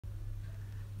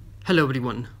Hello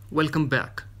everyone, welcome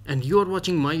back, and you are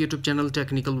watching my YouTube channel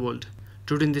Technical World.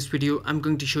 Today in this video I'm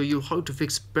going to show you how to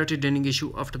fix battery draining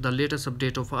issue after the latest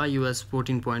update of iOS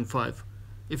 14.5.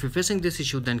 If you're facing this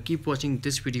issue, then keep watching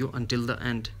this video until the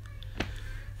end.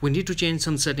 We need to change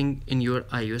some setting in your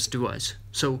iOS device.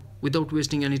 So without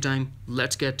wasting any time,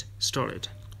 let's get started.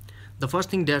 The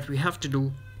first thing that we have to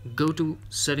do, go to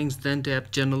settings, then tap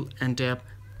general and tap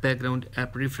background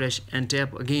app refresh, and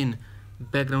tap again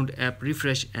background app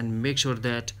refresh and make sure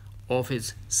that off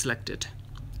is selected.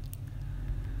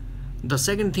 The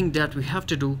second thing that we have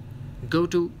to do, go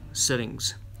to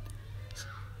settings,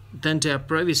 then tap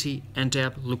privacy and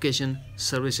tap location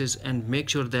services and make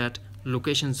sure that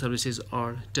location services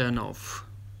are turned off.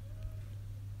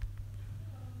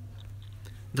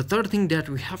 The third thing that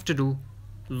we have to do,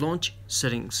 launch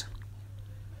settings,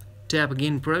 tap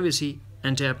again privacy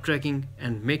and tap tracking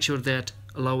and make sure that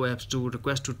allow apps to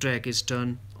request to track is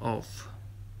turned off.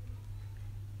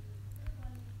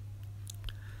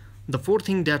 The fourth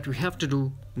thing that we have to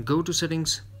do, go to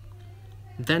settings,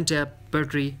 then tap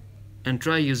battery and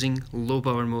try using low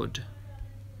power mode.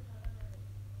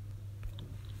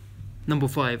 Number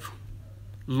 5,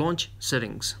 launch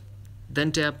settings,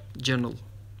 then tap general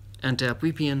and tap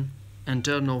VPN and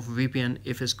turn off VPN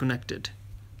if it's connected.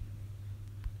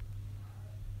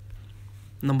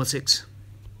 Number 6,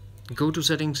 go to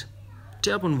settings,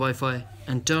 tap on Wi-Fi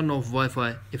and turn off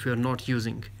Wi-Fi if you are not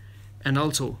using, and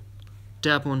also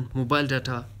tap on mobile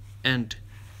data and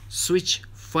switch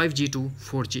 5G to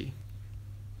 4G.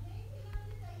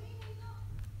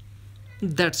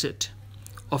 That's it.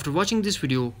 After watching this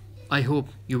video, I hope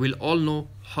you will all know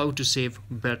how to save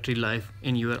battery life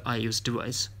in your iOS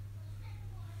device.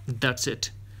 That's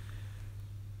it.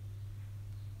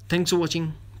 Thanks for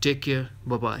watching. Take care.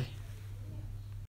 Bye bye.